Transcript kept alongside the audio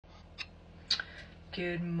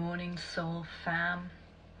Good morning, soul fam.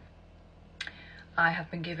 I have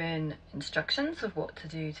been given instructions of what to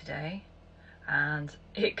do today, and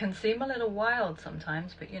it can seem a little wild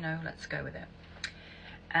sometimes, but let's go with it.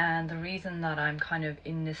 And the reason that I'm kind of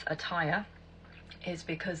in this attire is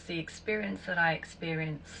because the experience that I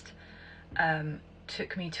experienced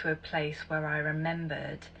took me to a place where I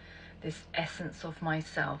remembered this essence of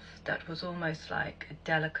myself that was almost like a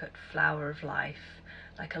delicate flower of life,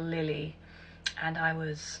 like a lily. And I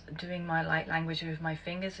was doing my light language with my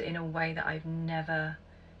fingers in a way that I've never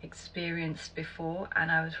experienced before, and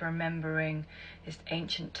I was remembering this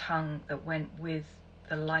ancient tongue that went with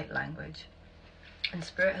the light language. And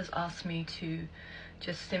Spirit has asked me to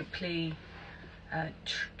just simply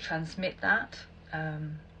transmit that,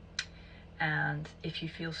 and if you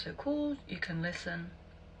feel so called, you can listen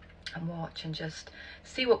and watch and just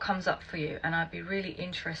see what comes up for you. And I'd be really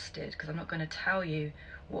interested, because I'm not going to tell you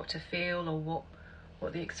what to feel or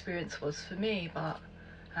what the experience was for me, but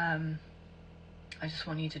I just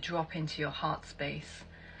want you to drop into your heart space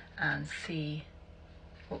and see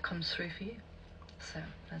what comes through for you. So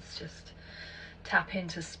let's just tap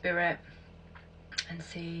into Spirit and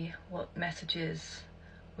see what messages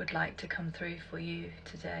would like to come through for you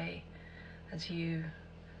today, as you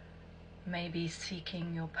may be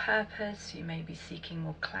seeking your purpose, you may be seeking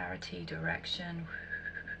more clarity, direction.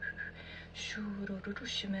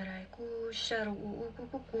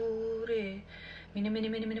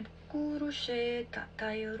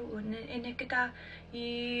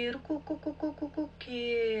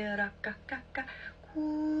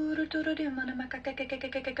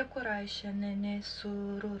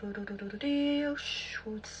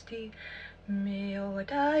 Meo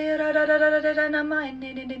daira da da da da da na ma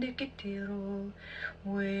ne ne ne kitiro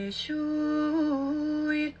we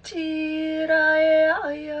shu itira e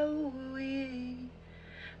ayui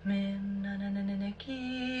men na na na na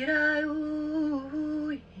kira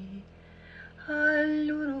ui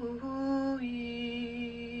alurui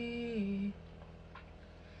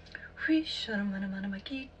hui sharmana mana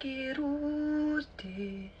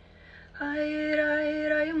makikirute aira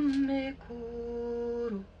aira yume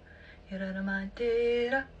kuru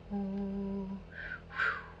Iramadera o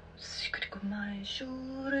Sikrikumai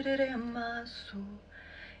Shurere Masu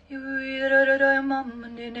Yuirara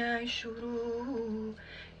Mamane Shuru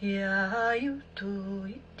Yayutu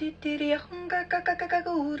Ititiri Hunga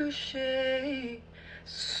Kakakagurushe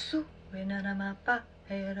Su Venanamapa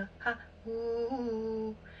Era Ha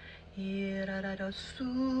U Irara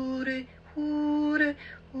Suri Hure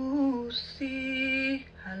Usi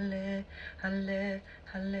Hale Hale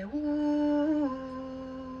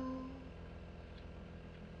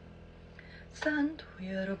Santo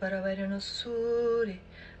Yero Baravarino Suri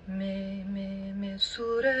me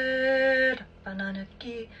Sure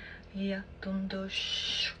Bananaki Yatundo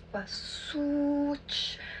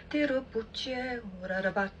Shpasuch Tirupuche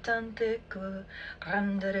Urarabatante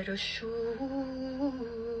Randere Shuti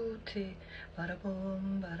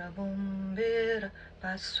Barabom Bera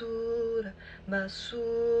Basura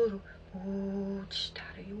Basuru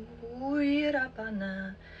Uchtari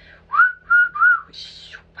Uirabana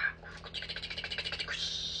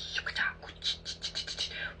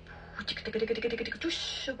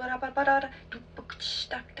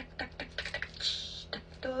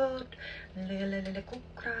Lele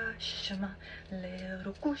kukra shama le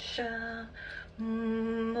rukusha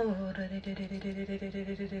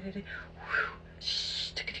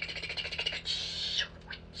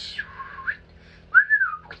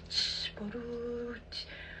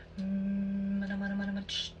mana mana mana mana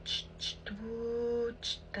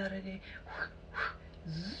tarare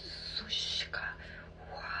sushka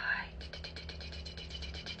why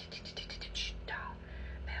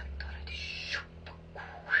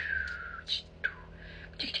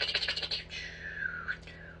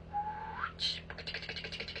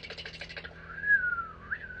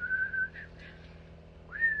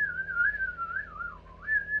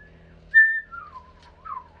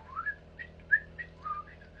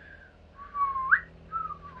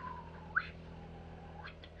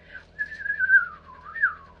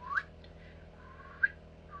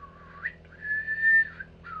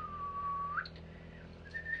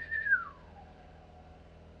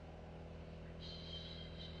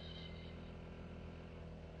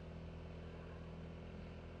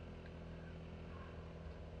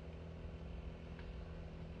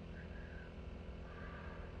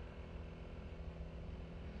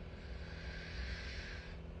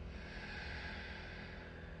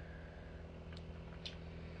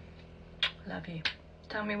Love you.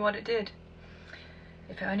 Tell me what it did.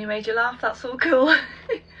 If it only made you laugh, that's all cool.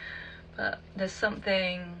 But there's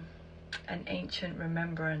something an ancient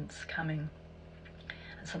remembrance coming.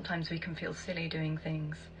 And sometimes we can feel silly doing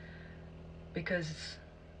things because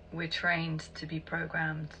we're trained to be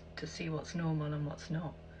programmed to see what's normal and what's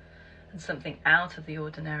not. And something out of the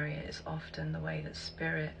ordinary is often the way that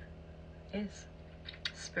spirit is.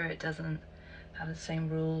 Spirit doesn't have the same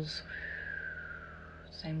rules,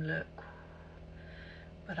 same look.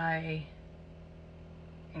 But I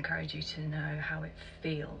encourage you to know how it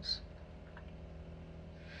feels.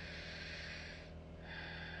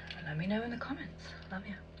 Let me know in the comments. Love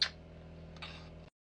you.